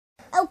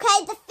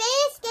Okay, the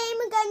first game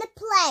we're going to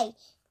play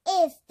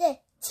is the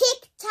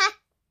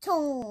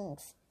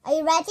tic-tac-tongues. Are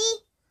you ready?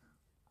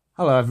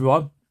 Hello,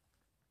 everyone.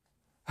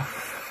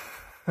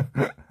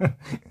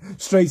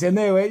 Straight in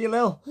there, weren't you,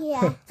 Lil?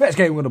 Yeah. First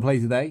game we're going to play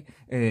today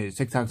is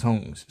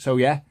tic-tac-tongues. So,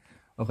 yeah,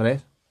 look at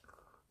this.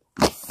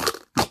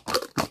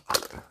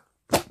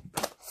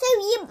 So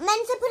you're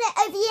meant to put it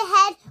over your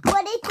head,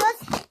 but it does...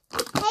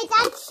 Hey,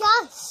 Dad,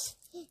 shush.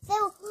 So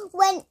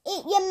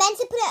you're meant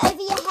to put it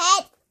over your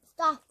head.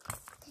 Stop.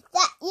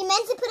 You're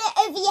meant to put it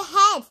over your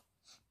head,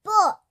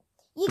 but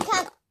you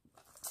can't...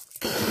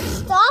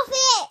 Stop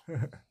it.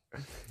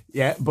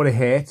 Yeah, but it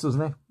hurts,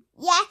 doesn't it?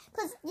 Yeah,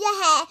 because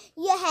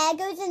your hair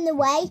goes in the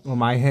way. Well,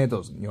 my hair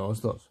doesn't,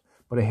 yours does.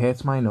 But it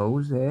hurts my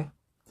nose there.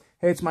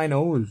 Hurts my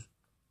nose.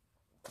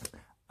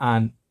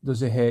 And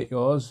does it hurt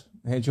yours?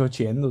 It hurts your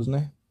chin, doesn't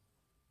it?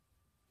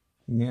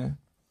 Yeah.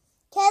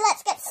 Okay,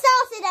 let's get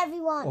started,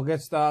 everyone. We'll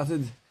get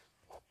started.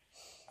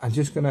 I'm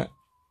just going to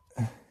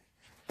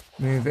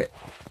move it.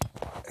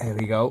 There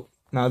we go.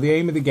 Now, the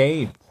aim of the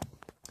game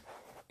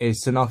is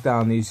to knock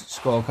down these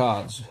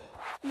scorecards.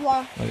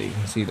 Yeah. Well, you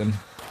can see them.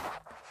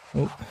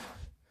 Oh.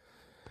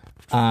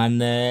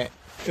 And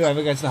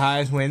whoever gets the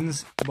highest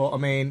wins. But, I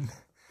mean...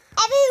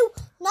 Who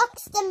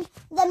knocks them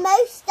the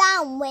most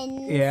down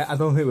wins. Yeah, I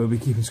don't think we'll be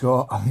keeping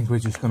score. I think we're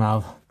just going to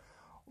have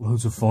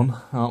loads of fun,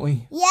 aren't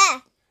we? Yeah.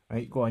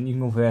 Right, go on, you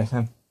can go first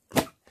then.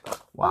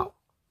 Wow.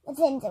 I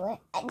didn't do it.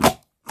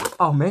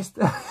 Oh, missed.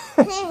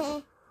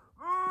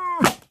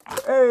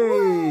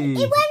 Hey! It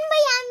went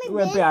behind the bin. It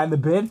went behind the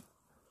bin.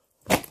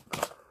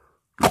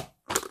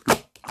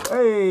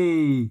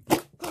 Hey!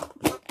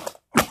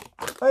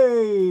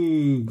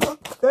 Hey!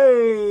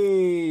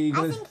 Hey! I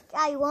think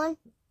I won.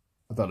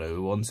 I don't know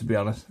who won, to be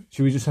honest.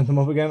 Should we just send them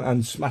up again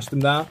and smash them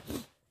down?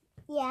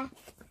 Yeah.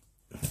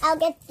 I'll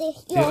get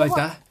this. Do it like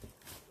that.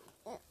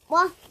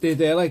 What? Do it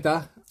there like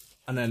that.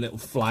 And then it'll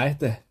fly at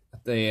the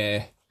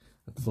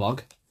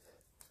vlog.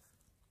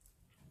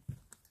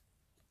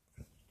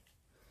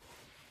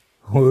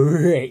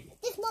 Wait.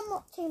 Just one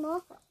more, two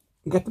more.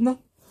 You get them then?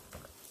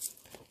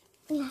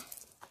 Yeah.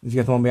 Did you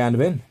get the one behind the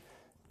bin?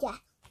 Yeah.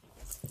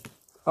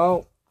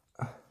 Oh.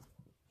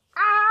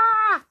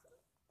 Ah!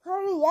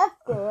 Hurry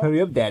up, girl.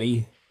 Hurry up,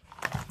 Daddy.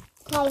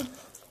 Okay.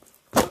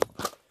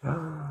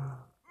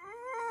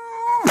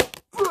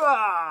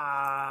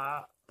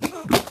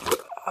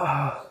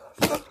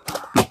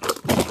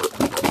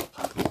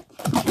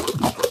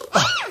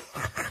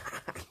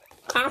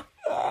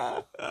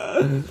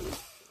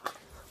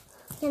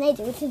 Can I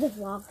do it to the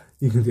vlog?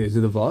 You can do it to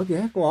the vlog,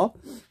 yeah, go on.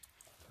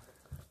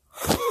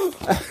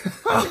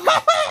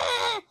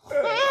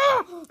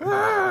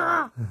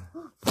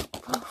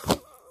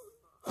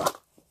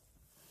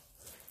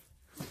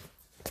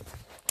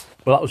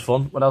 Well, that was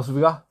fun. What else have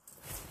we got?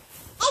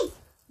 Hey!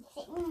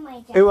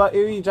 Who are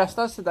you dressed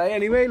as today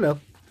anyway, Lil?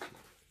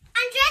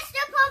 I'm dressed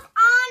up as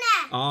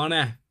Anna.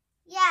 Anna.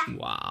 Yeah.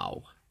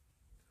 Wow.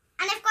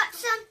 And I've got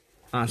some...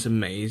 That's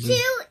amazing.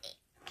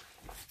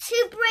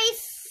 Two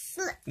bracelets.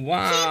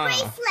 Wow.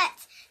 2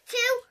 bracelets.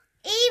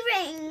 2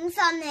 earrings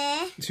on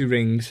there. 2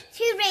 rings.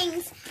 2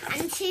 rings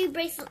and 2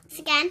 bracelets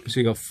again. So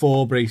you got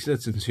 4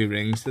 bracelets and 2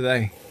 rings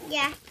today.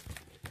 Yeah.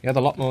 You had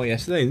a lot more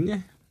yesterday, didn't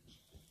you?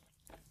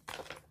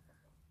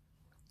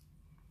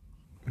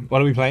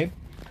 What are we playing?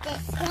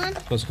 This one.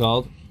 What's it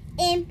called?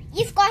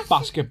 You've got...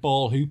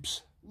 Basketball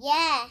hoops.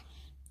 Yeah.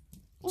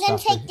 I'm going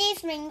to take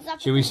these rings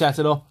off. Should we set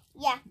it up?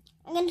 Yeah.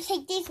 I'm going to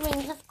take these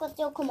rings off because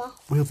they'll come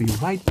off. We'll be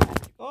right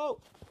back. Oh!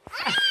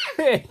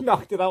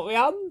 Knocked it out of my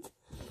hand.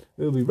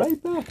 We'll be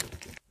right back.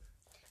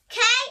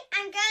 Okay,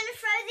 I'm going to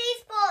throw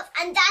these balls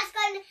and Dad's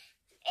going to...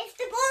 If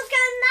the ball's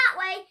going that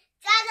way,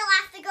 Dad'll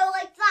have to go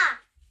like that.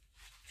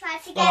 Try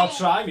to get Well, I'll it.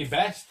 try my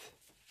best.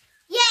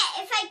 Yeah,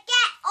 if I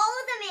get all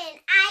of them in,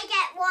 I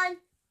get 1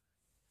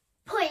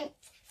 point.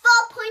 4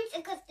 points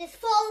because there's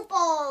 4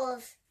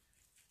 balls.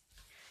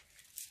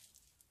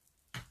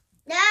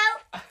 No.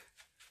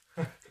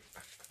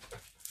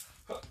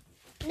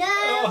 No.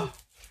 Oh.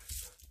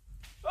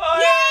 Oh,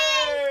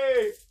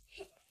 Yay!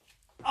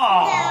 Oh.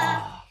 No.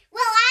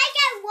 Well, I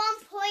get 1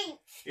 point.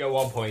 You got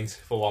 1 point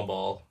for 1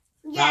 ball.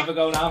 Yeah. Can I have a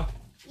go now?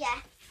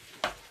 Yeah.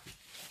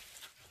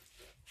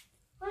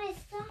 What is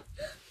that?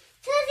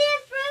 Teddy, I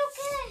broke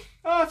it.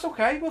 Oh, it's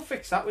okay. We'll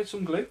fix that with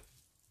some glue.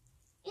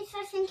 If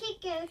I think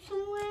it goes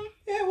somewhere.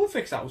 Yeah, we'll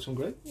fix that with some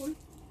glue.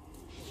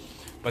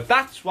 But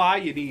that's why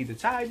you need a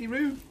tidy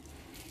room.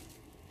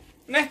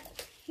 Nah.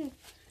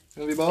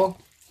 Silly ball.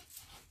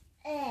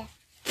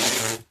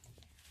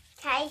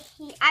 Okay,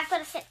 I've got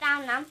to sit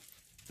down now.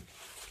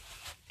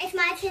 It's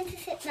my turn to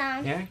sit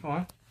down. Yeah, go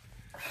on.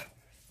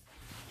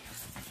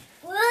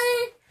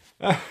 What?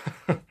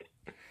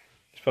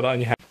 Just put it on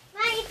your head.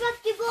 Right, you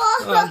dropped your ball.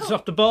 Oh,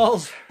 drop the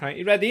balls. Right,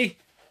 you ready?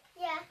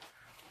 Yeah.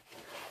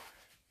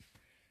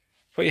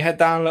 Put your head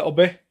down a little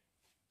bit.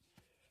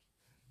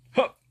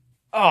 Hup.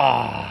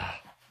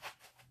 Ah.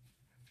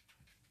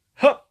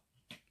 Hup.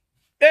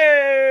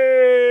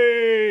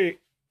 Hey.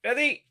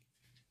 Ready?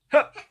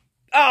 Hup.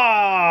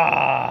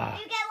 Ah.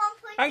 You get 1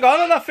 point. Hang on,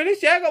 I'm not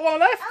finished. Yeah, I got one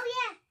left. Oh,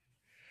 yeah.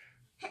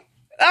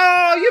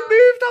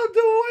 out the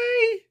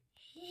way.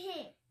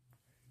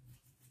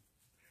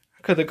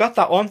 I could have got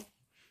that one.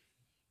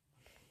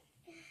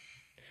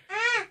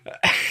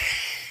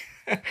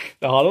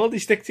 They're horrible. They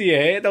stick to your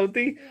hair, don't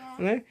they?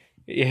 Yeah.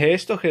 Get your hair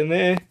stuck in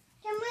there.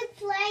 Can we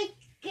play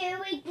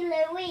Gooey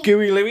Louie?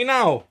 Gooey Louie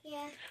now?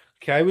 Yeah.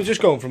 Okay, we're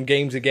just going from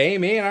game to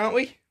game here, aren't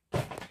we?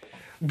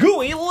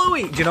 Gooey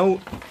Louie! Do you know,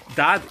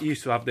 Dad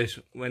used to have this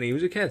when he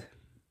was a kid.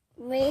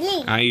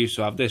 Really? I used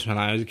to have this when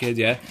I was a kid,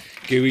 yeah.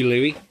 Gooey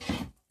Louie.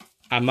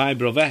 And my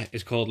brother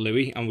is called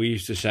Louie, and we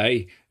used to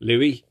say,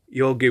 Louie,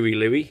 you're Gooey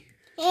Louie.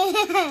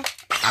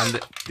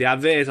 And the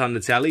advert on the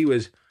telly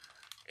was,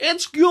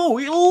 it's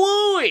Gooey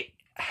Louie!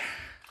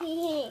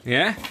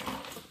 Yeah?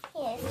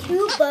 Yeah,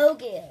 2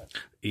 bogies.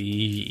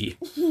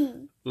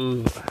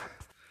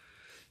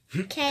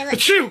 Okay,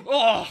 let's... Achoo!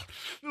 Oh!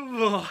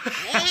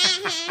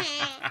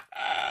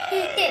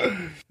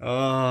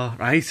 Oh,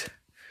 right.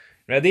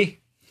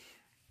 Ready?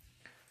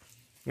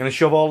 I'm gonna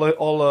shove all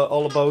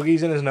the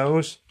bogies in his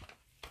nose.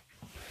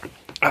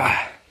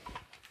 Yeah,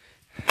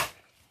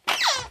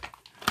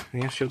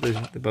 shove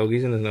the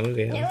bogies in his nose.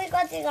 Yeah. Yeah, we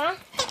got to do that.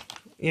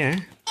 Yeah.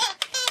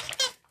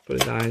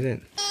 Put his eyes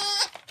in.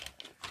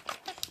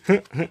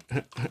 Okay,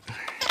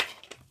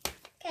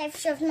 I've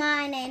shoved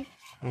mine in.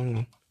 Hang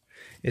on.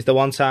 Is the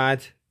one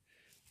side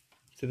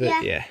to the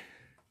yeah?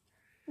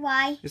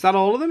 Why? Is that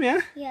all of them?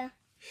 Yeah. Yeah.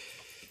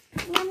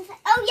 Oh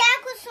yeah,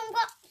 because some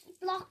got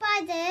blocked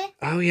by there.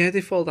 Oh yeah,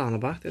 they fall down the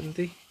back, didn't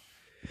they?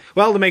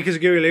 Well, the makers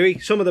of Gooey Louie,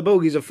 some of the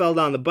bogies have fell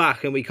down the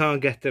back and we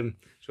can't get them,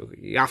 so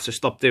you have to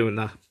stop doing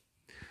that.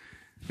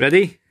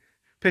 Ready?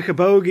 Pick a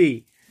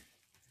bogey.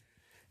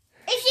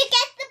 If you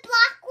get the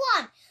black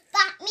one,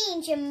 that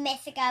means you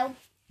miss a go.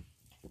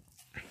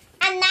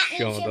 And that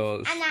means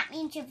that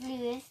means you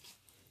lose.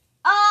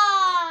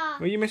 Oh!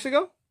 Well, you miss a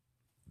go?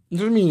 It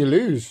doesn't mean you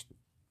lose.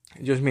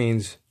 It just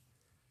means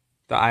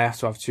that I have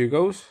to have 2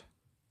 goes.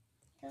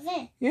 Does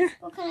it? Yeah.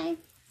 What can I...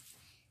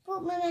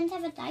 But we're meant to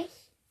have a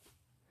dice.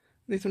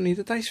 They don't need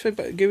a dice for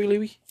Gooey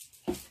Louie.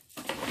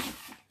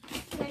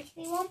 Ready to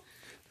be one?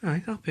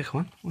 Alright, I'll pick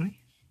one. Won't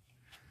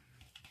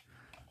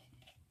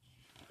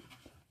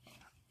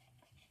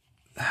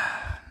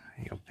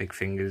you got big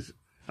fingers.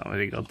 Not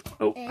very good.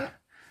 Oh.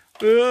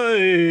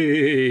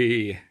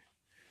 Hey.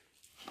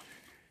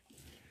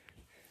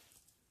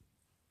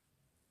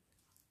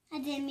 I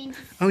didn't mean to...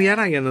 Oh yeah,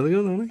 I get another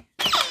go, don't I?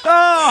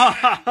 Oh!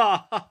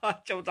 I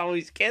jumped out of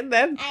his skin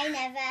then. I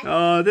never.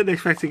 Oh, I didn't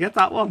expect to get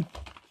that one.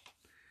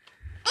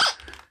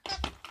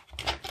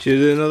 Should we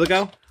do another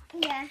go?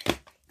 Yeah.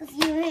 Because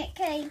you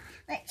okay.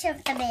 Let's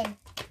shove them in.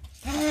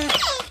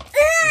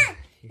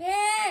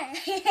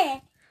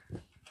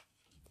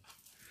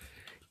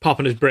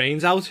 Popping his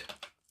brains out.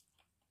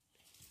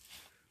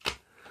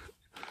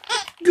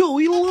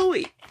 Gooey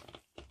Louie.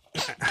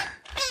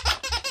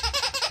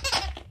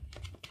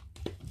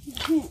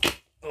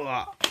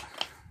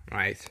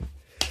 Right.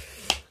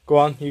 Go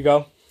on, you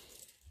go.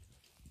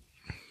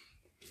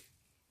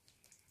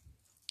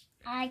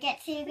 I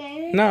get to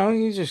go. No,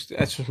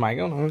 it's just my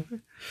go now.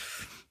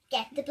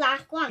 Get the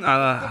black one.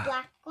 Get the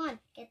black one.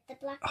 Get the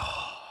black one.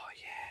 Oh,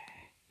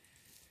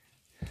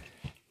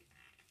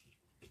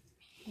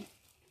 yeah.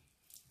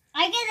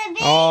 I get a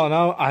big. Oh,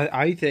 no,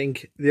 I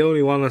think the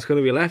only one that's going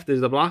to be left is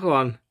the black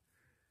one.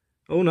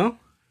 Oh, no.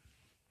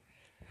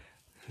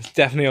 It's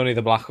definitely only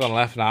the black one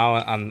left now,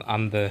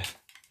 and the...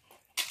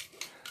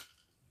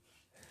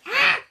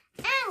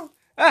 Ow!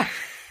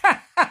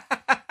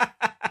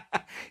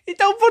 He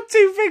don't put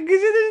 2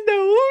 fingers in his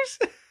nose.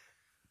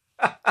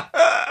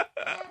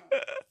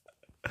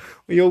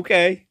 Are you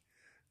okay?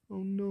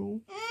 Oh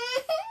no.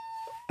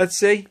 Let's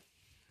see.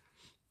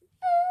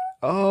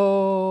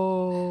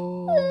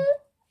 Oh.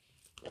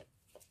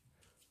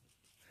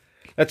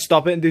 Let's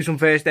stop it and do some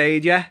first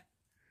aid, yeah?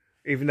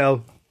 Even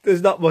though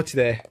there's not much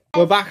there.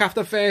 We're back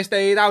after first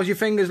aid. How's your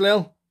fingers,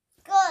 Lil?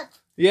 Good.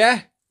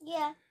 Yeah?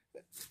 Yeah.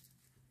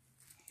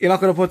 You're not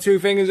going to put 2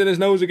 fingers in his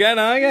nose again,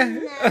 are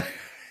you? No.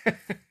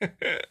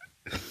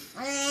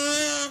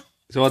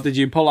 So what did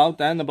you pull out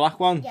then, the black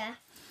one? Yeah.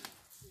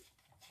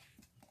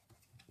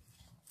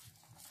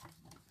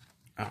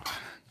 Oh,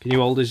 can you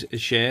hold his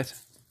shirt?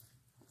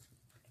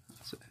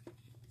 That's it.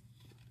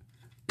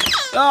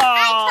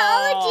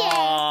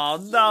 I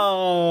told you!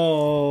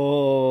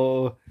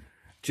 No!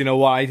 Do you know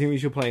what I think we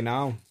should play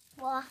now?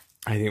 What?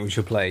 I think we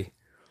should play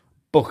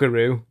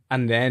Buckaroo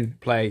and then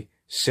play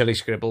Silly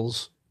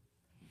Scribbles.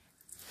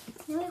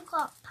 We've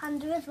got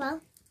Panda as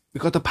well.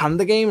 We've got the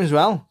Panda game as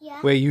well.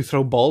 Yeah. Where you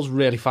throw balls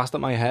really fast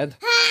at my head.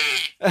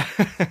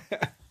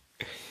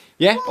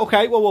 Yeah,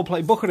 okay, well we'll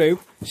play Buckaroo,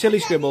 Silly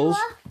Scribbles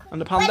and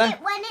the Panda.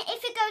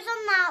 If it goes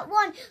on that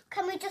one,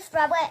 can we just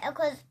rub it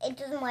because it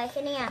doesn't work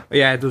in here?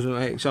 Yeah, it doesn't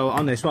work. So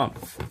on this one.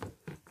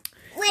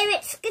 Where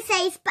it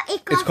says, but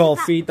it's called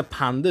Feed the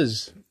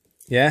Pandas.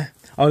 Yeah.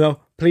 Oh no,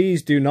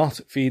 please do not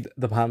feed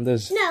the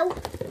pandas. No.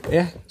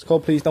 Yeah, it's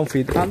called Please Don't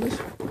Feed the Pandas.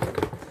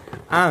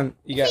 And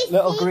you get Please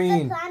little feed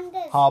green the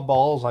pandas. hard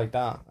balls like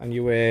that, and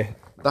you wear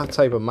that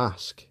type of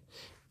mask,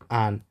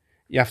 and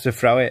you have to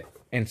throw it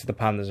into the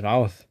panda's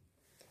mouth.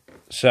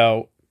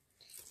 So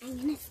I'm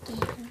gonna scare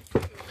him.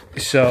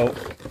 So,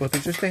 what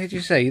did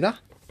you say that?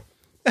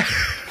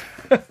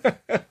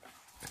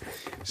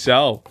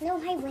 So, No,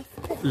 I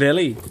whispered.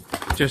 Lily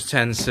just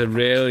tends to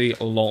really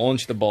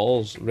launch the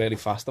balls really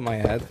fast at my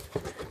head,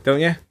 don't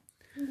you?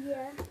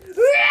 Yeah.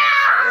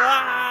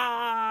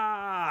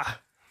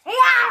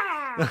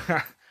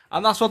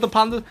 And that's what the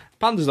pandas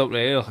don't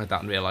really look like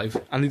that in real life,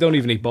 and they don't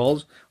even eat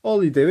balls. All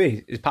they do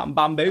is pat and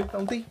bamboo,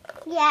 don't they?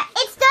 Yeah,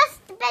 it's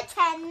just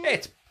pretend.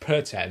 It's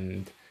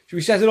pretend. Should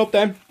we set it up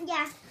then?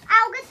 Yeah,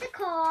 I'll get the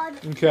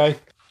cord. Okay.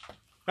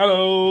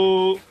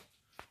 Hello.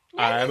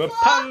 I'm a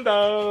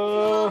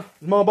panda.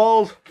 More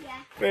balls?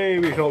 Yeah. Hey,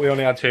 we thought we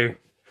only had 2.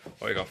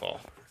 What you got 4?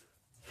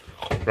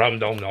 Rum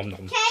dum dum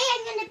dum. Okay,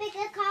 I'm gonna pick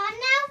a card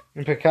now.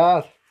 You pick a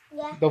card.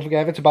 Yeah. Don't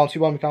forget if it's a bouncy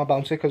one, we can't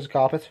bounce it because it's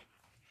carpet.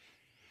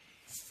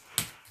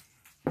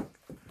 Okay,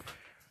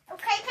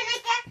 can I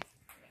get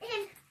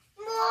him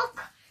mark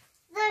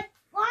the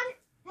 1,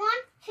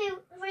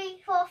 2,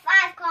 3, 4,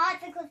 5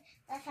 cards because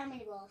that's how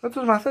many balls. That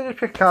doesn't matter, just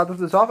pick a card at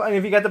the top, and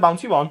if you get the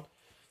bouncy one,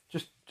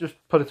 just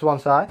put it to one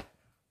side.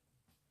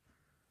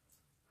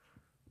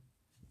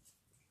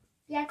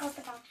 Yeah, I got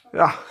the bounce one.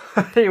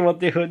 Yeah, you want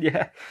to,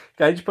 yeah.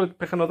 Okay, just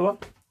pick another one.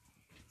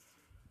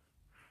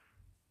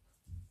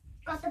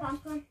 Got the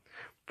bounce one.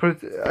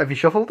 Have you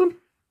shuffled them?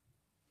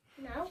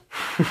 No.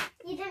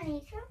 You don't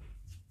need to.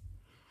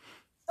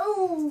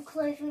 Oh,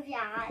 close with your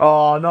eyes.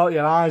 Oh, not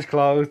your eyes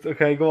closed.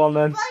 Okay, go on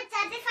then. Well,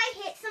 Dad, if I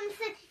hit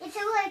something, it's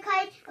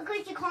okay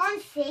because you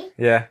can't see.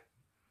 Yeah.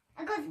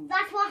 Because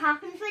that's what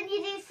happens when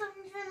you do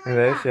something like It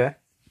that. is, yeah.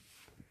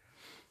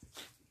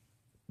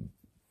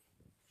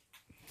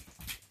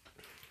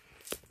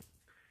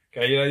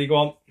 Okay, you ready? Go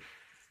on.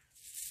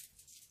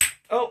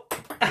 Oh.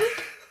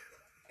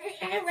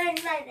 I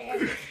went like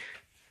this.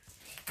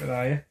 Where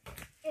are you?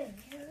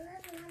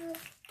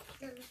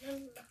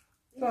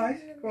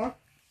 Nice, go on.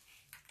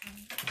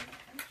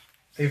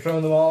 Are you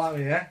throwing them all at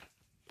me, yeah?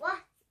 What?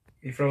 Are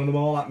you throwing them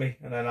all at me,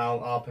 and then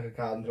I'll pick a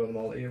card and throw them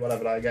all at you,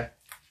 whatever I get.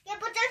 Yeah,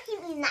 but don't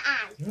hit me in the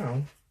eye.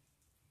 No.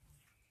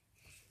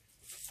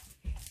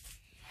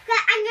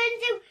 But I'm going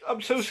to do,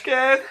 I'm so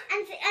scared.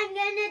 I'm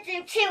going to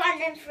do 2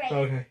 and then 3.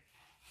 Okay.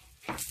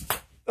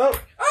 Oh.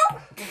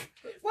 Oh!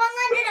 1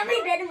 landed on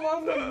my bed and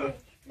 1 landed on me.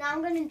 Now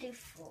I'm going to do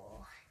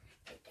 4.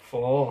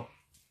 4.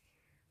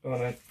 Go on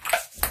then.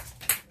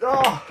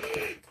 Oh!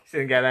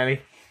 Didn't get any.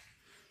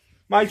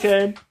 My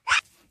turn.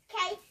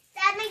 Okay,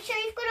 Dad, make sure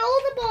you've got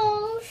all the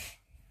balls.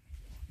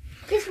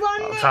 Just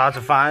one It's hard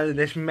to find in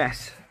this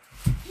mess.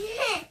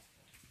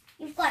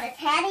 You've got to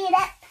tidy it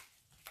up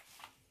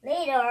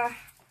later.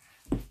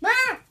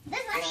 Mom,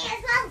 this one here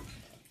as well.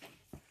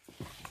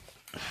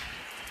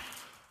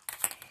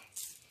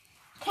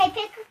 Okay,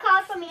 pick a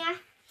card from here.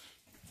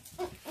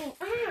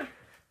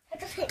 That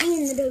just hit me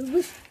in the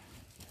nose.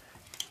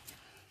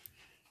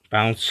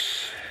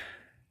 Bounce.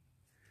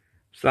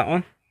 What's that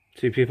one?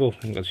 2 people.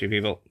 I've got 2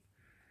 people.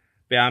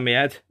 Behind my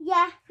head.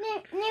 Yeah,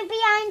 no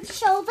behind the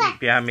shoulder.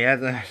 Behind my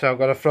head. So I've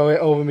got to throw it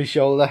over my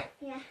shoulder.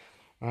 Yeah.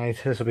 Right,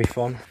 this will be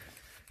fun.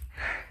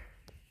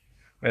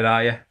 Where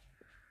are you?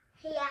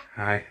 Here.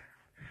 Hi.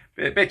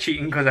 Bit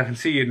cheating because I can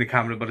see you in the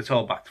camera, but it's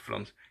all back to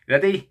front. You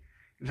ready?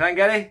 You try and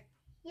get it?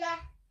 Yeah.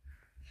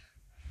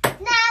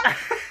 No.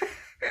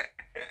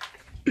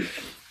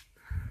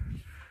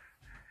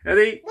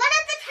 Ready? One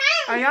at a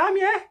time. I am,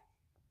 yeah.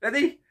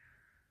 Ready?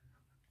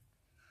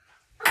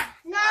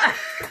 No.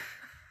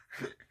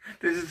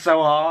 This is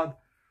so hard.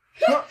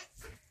 No.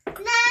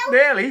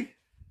 Nearly.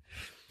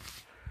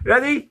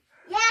 Ready?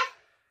 Yeah.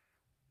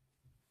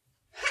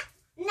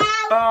 No.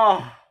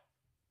 Oh.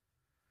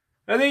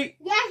 Ready?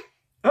 Yeah.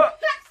 Oh.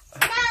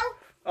 No.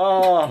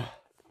 Oh.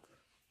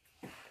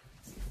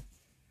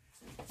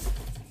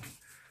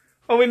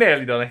 Oh, we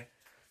nearly done it.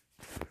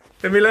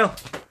 Give me Lil.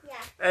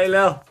 Yeah. Hey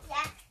Lil.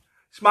 Yeah.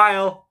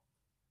 Smile.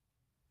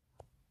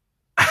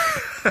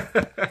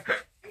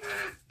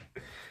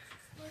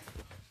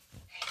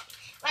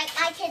 Right,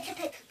 my kid to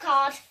pick a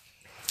card.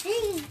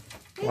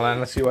 Well then,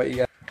 let's see what you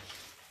get.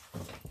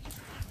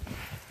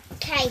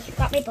 Okay,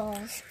 got my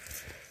balls.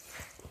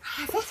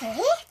 That's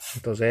it.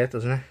 It does hurt,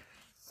 doesn't it?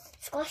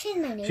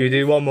 Squashing my nose. Should we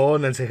do one more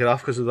and then take it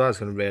off because otherwise it's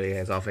going to really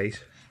hurt our face?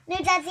 No,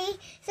 Daddy.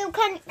 So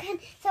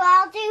so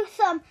I'll do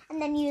some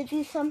and then you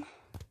do some.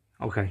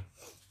 Okay.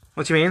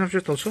 What do you mean? I've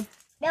just done some.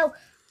 No,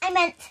 I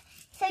meant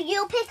so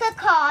you pick a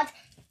card.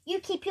 You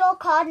keep your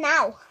card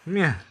now.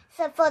 Yeah.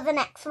 So for the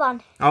next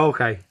one. Oh,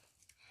 okay.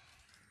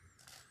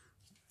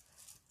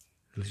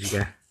 What did you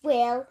get?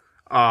 Will.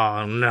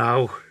 Oh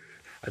no.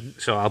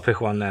 So I'll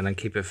pick one then and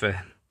keep it for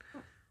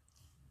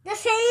The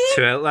same.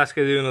 2. Let's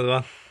go do another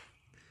one.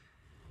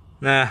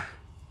 Nah.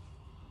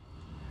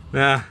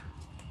 Nah.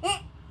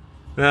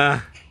 Nah.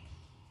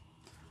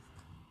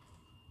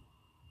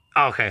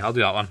 Okay, I'll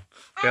do that one.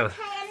 Okay, and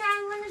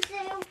I'm gonna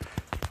do.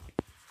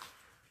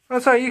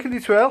 That's all right, you can do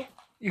 12.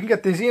 You can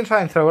get dizzy and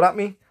try and throw it at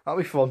me. That'll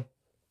be fun.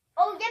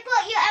 Oh, yeah,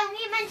 but you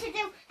only meant to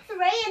do 3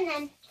 and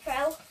then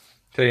throw.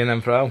 3 and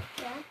then throw?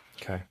 Yeah.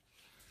 Okay.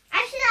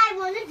 Actually, I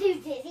want to do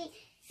dizzy.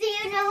 So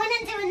you know when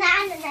I'm doing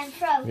that and then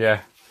throw.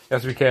 Yeah. You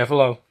have to be careful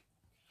though.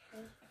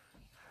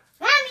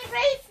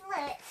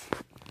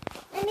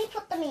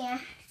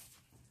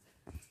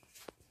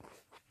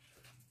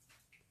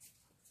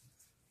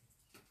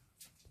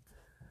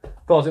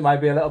 Thought it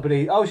might be a little bit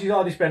easy. Oh, she's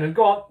already spinning.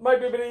 Go on. Might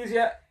be a bit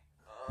easier.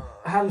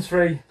 Hands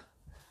free.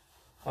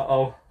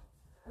 Uh-oh.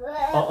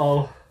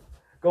 Uh-oh.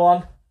 Go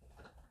on.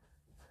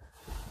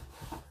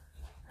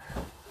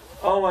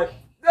 Oh my.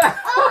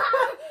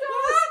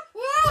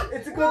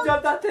 It's a good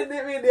job that didn't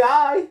hit me in the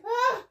eye.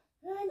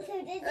 Yeah,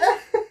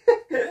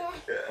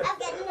 I'm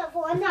getting another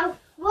one now.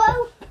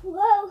 Whoa,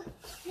 whoa.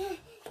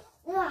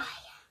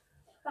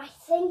 I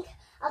think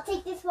I'll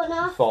take this one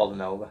off.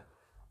 Falling over.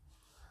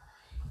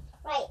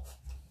 Right,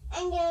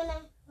 I'm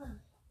gonna.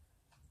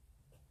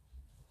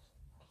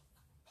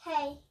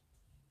 Okay.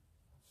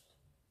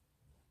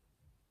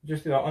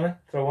 Just do that one.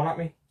 Throw one at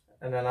me,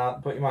 and then I'll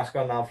put your mask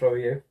on. And I'll throw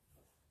at you.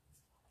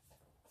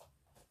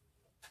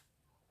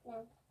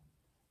 No.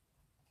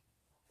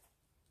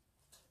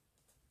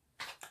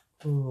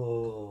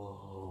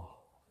 Oh.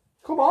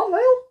 Come on,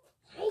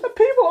 Lil. The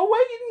people are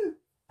waiting.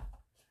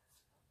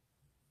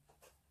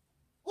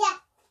 Yeah,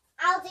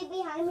 I'll do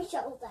behind my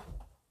shoulder.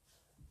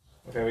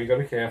 Okay, we got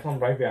to be careful. I'm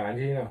right behind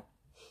you, you know.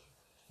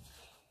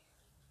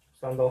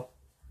 Stand up.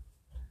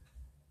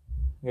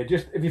 Yeah,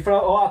 just if you throw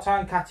it, I'll try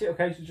and catch it.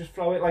 Okay, so just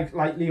throw it like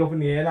lightly up in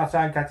the air, and I'll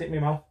try and catch it in my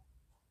mouth.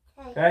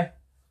 Okay.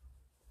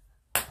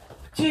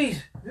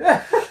 Jeez.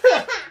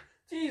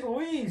 Jeez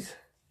Louise.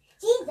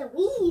 Jeez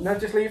Louise. No,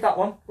 just leave that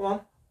one. Go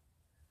on.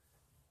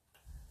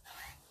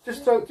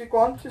 Just throw. Go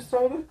on. Just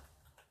throw them.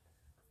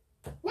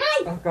 No.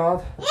 Oh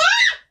God.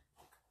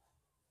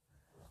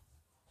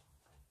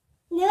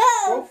 No.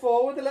 Go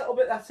forward a little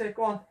bit. That's it.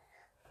 Go on.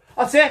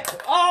 That's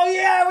it. Oh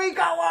yeah, we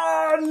got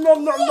one.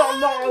 Nom, nom,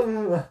 nom,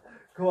 nom.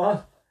 Go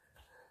on.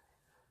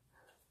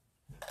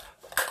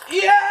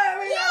 Yeah,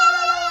 we got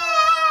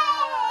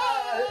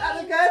one. And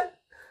again.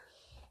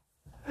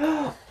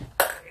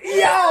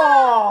 Yeah.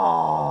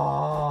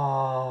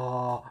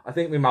 I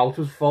think my mouth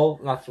was full.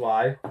 And that's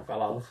why I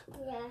fell out.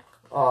 Yeah.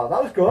 Oh,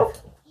 that was good.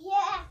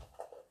 Yeah.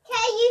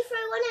 Okay, you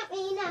throw one at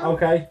me now.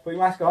 Okay, put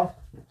your mask on.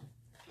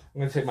 I'm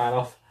going to take mine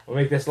off. We'll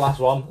make this last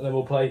one and then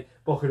we'll play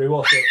Buckaroo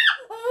or something.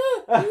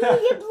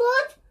 Your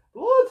blood?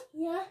 Blood?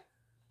 Yeah.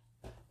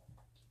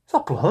 It's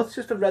not blood, it's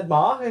just a red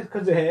mark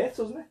because it hurts,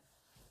 doesn't it?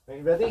 Are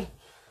you ready?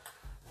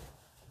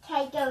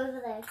 Okay, go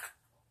over there.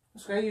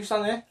 It's okay, you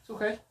stand there. It's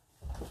okay.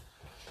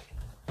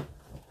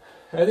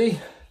 Ready?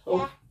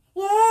 Oh.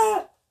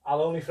 Yeah.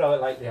 I'll only throw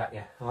it like that,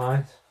 yeah.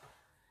 Alright.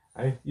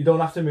 You don't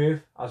have to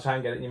move. I'll try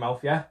and get it in your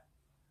mouth, yeah?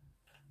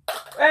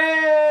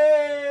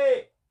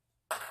 Hey!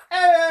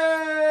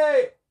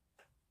 Hey!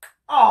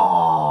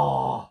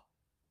 Oh!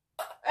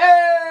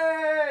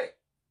 Hey!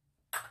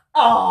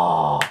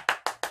 Oh!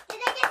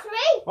 Did I get 3?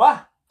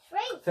 What?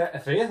 3.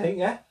 3, I think,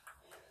 yeah.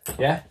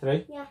 Yeah,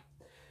 3. Yeah.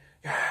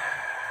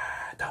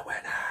 The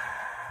winner.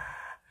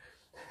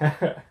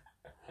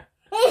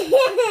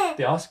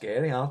 They are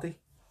scary, aren't they?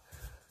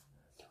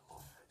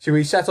 Should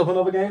we set up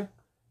another game?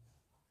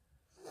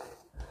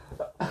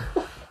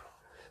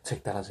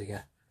 Take that as a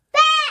yeah.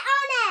 Bet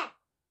on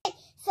it!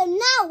 So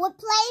now we're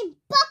playing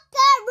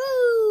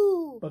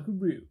Buckaroo.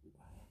 Buckaroo.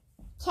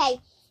 Okay,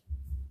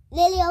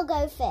 Lily will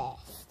go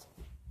first.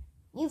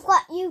 You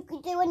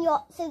can do on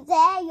your, so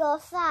they're your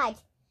side.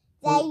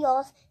 They're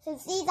yours. So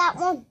see that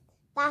one?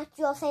 That's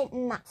your side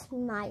and that's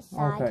my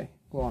side. Okay,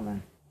 go on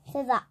then.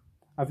 So that.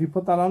 Have you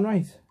put that on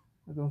right?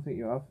 I don't think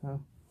you have,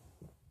 no.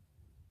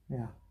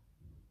 Yeah.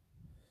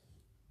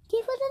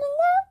 Give it a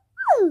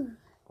go.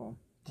 Go on.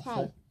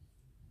 Okay.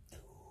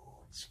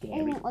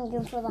 Scary. I'm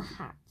going for the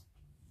hat.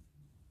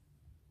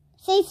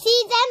 So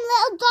see them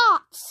little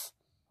dots?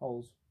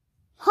 Holes.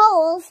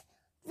 Holes?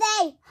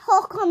 They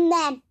hook on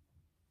them.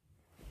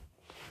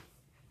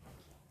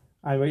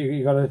 But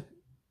you gotta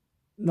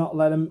not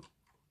let him.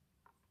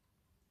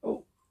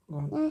 Oh, go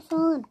on. Nice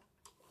one.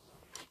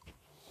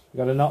 You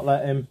gotta not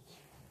let him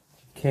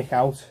kick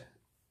out.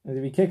 And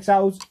if he kicks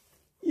out,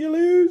 you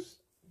lose.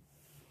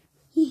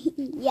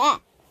 Yeah.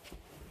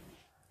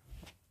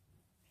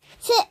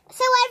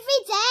 So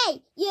every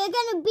day you're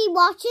gonna be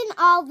watching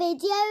our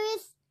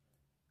videos.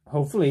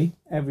 Hopefully,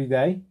 every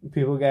day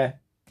people get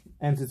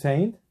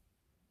entertained.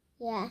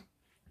 Yeah.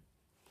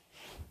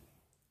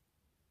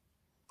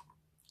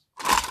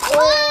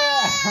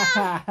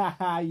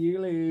 You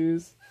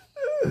lose.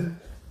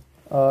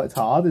 Oh, it's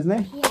hard, isn't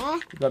it? Yeah.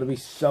 You've got to be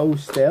so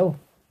still.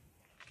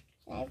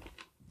 No.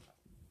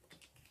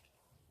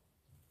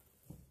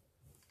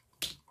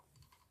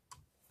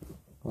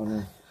 Oh,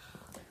 no.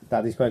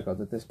 Daddy's quite good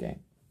at this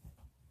game.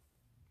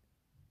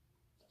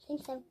 I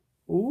think so.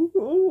 Ooh, ooh,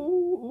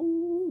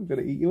 ooh. You've got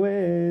to eat your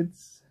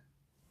words.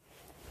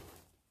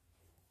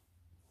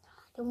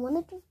 I don't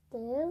want to just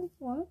do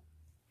what?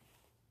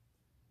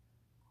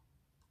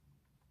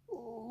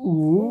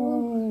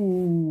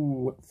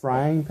 Ooh,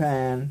 frying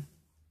pan.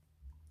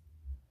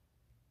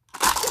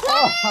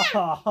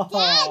 Daddy,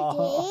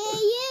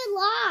 you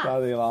lost.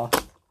 Daddy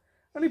lost.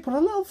 Only put a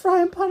little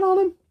frying pan on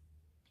him.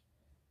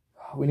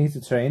 We need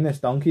to train this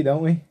donkey,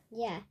 don't we?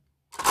 Yeah.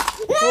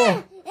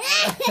 Oh.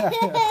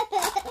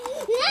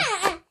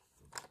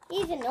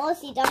 He's a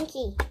naughty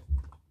donkey.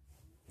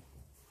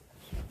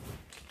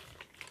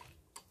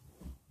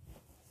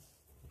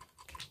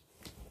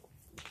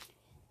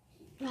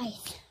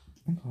 Right.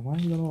 Hang on, why are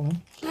you going all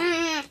in?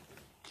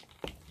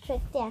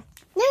 Trick, yeah.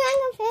 No, I'm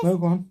going first. No,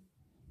 go on.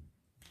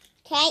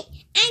 Okay,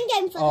 I'm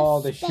going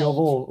for the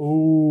shovel.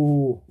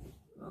 Ooh.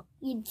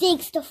 You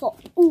dig stuff up.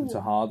 Ooh. It's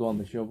a hard one,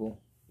 the shovel.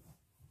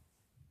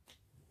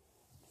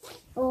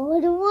 Oh,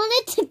 I don't want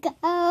it to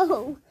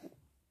go.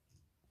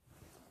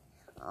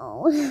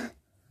 Oh.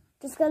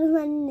 Just got to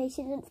run the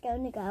nation that's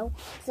going to go.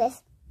 What's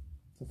this?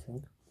 It's a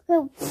frog.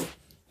 Oh.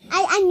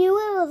 I knew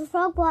it was a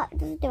frog, but it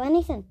doesn't do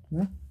anything.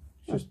 No,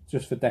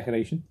 just for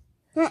decoration.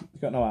 Huh.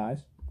 He's got no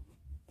eyes.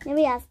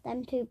 Maybe ask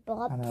them two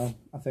Bobs. I know.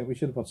 I think we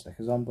should have put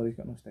stickers on, but he's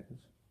got no stickers.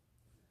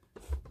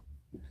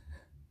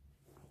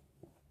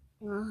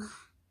 Oh.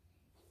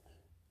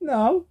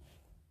 No.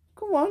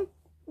 Come on.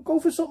 We'll go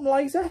for something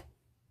lighter.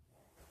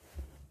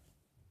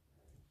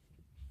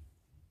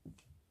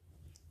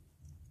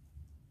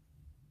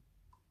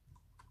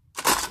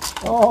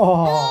 Oh.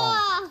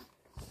 Oh.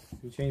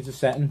 We changed the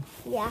setting.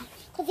 Yeah,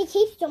 because he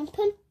keeps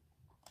jumping.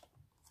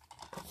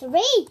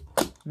 3.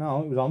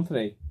 No, it was on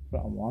 3. Put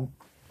it on 1.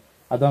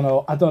 I don't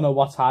know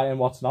what's high and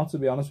what's not, to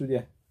be honest with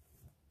you.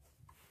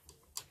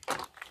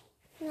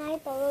 Can I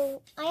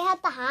borrow? I had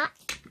the hat.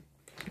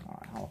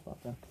 Alright, I'll have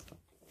that then.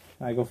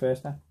 Can I go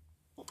first then?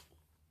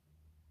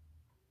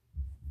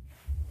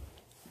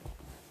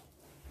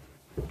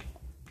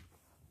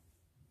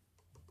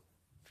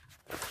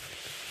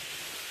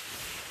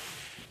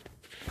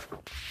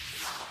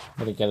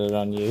 I'm gonna get it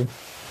on you.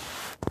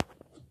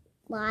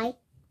 Why?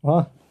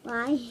 What?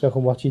 Why? So I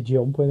can watch you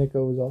jump when it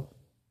goes off.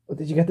 Oh,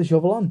 did you get the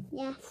shovel on?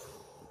 Yeah.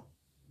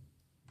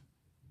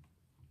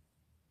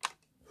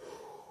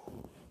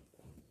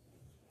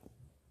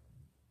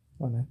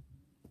 Oh no.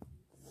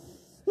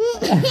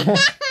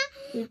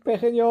 You're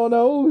picking your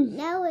nose.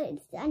 No,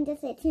 I'm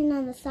just itching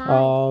on the side.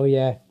 Oh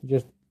yeah,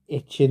 just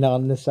itching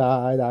on the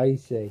side, I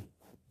see.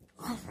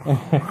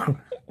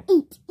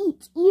 Eat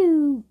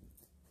you.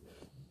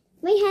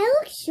 My hair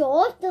looks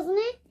short, doesn't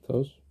it? It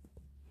does.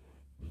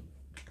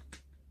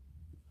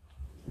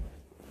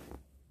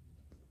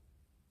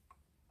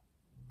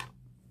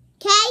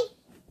 Okay.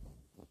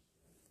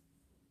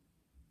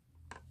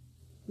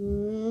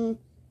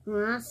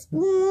 Last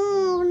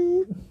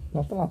one.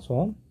 Not the last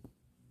one.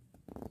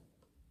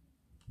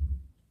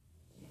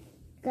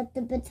 Got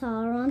the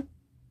guitar on.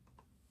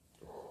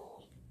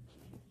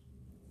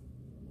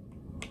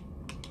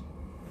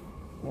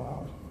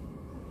 Wow.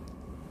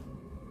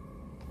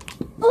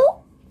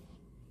 Oh!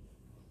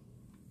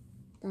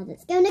 That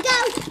it's gonna go.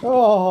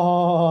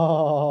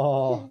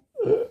 Oh!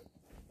 That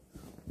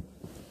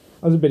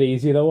was a bit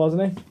easy though,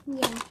 wasn't it?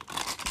 Yeah.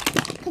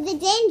 Because it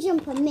didn't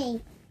jump on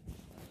me.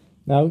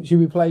 Now, should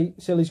we play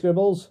Silly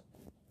Scribbles?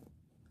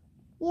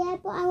 Yeah,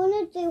 but I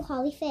want to do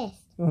Holly first.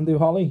 You want to do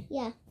Holly?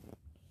 Yeah.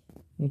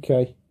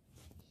 Okay.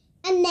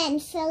 And then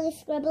Silly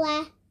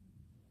Scribbler.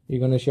 You're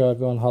going to show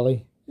everyone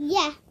Holly?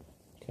 Yeah.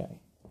 Okay.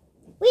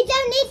 We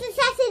don't need to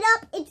set it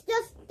up. It's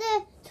just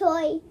the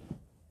toy.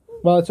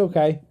 Well, it's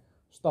okay.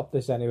 Stop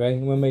this anyway.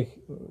 We'll make,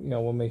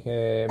 we'll make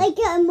Like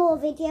more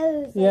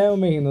videos. Yeah, we'll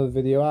make another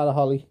video out of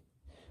Holly.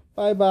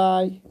 Bye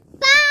bye.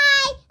 Bye.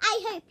 I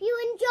hope you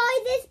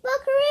enjoy this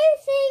buckaroo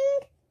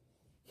thing.